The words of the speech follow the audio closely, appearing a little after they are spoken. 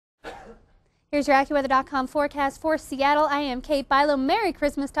Here's your AccuWeather.com forecast for Seattle. I am Kate Bilo. Merry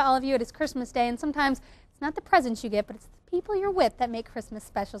Christmas to all of you. It is Christmas Day, and sometimes it's not the presents you get, but it's the people you're with that make Christmas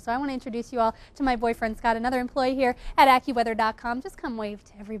special. So I want to introduce you all to my boyfriend, Scott, another employee here at AccuWeather.com. Just come wave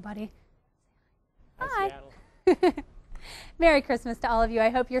to everybody. Hi. Seattle. Merry Christmas to all of you. I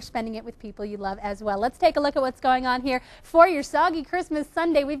hope you're spending it with people you love as well. Let's take a look at what's going on here for your soggy Christmas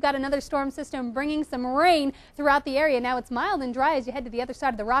Sunday. We've got another storm system bringing some rain throughout the area. Now it's mild and dry as you head to the other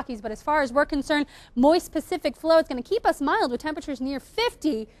side of the Rockies, but as far as we're concerned, moist Pacific flow, it's going to keep us mild with temperatures near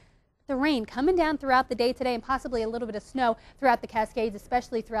 50. The rain coming down throughout the day today and possibly a little bit of snow throughout the Cascades,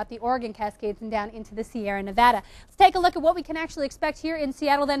 especially throughout the Oregon Cascades and down into the Sierra Nevada. Let's take a look at what we can actually expect here in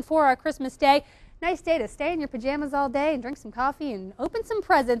Seattle then for our Christmas Day. Nice day to stay in your pajamas all day and drink some coffee and open some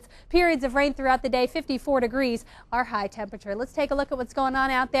presents. Periods of rain throughout the day, 54 degrees, our high temperature. Let's take a look at what's going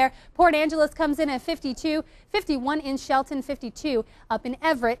on out there. Port Angeles comes in at 52, 51 in Shelton, 52 up in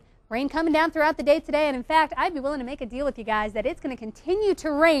Everett. Rain coming down throughout the day today, and in fact, I'd be willing to make a deal with you guys that it's going to continue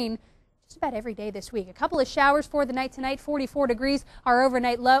to rain just about every day this week. A couple of showers for the night tonight, 44 degrees, our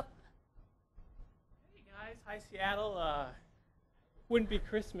overnight low. Hey guys, hi Seattle. Wouldn't be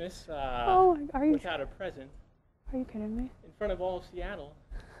Christmas without a present. Are you kidding me? In front of all of Seattle.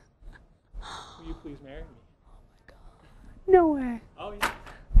 Will you please marry me? Oh my God. No way. Oh yeah.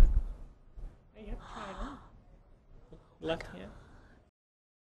 Hey, you have to try it on. Left hand.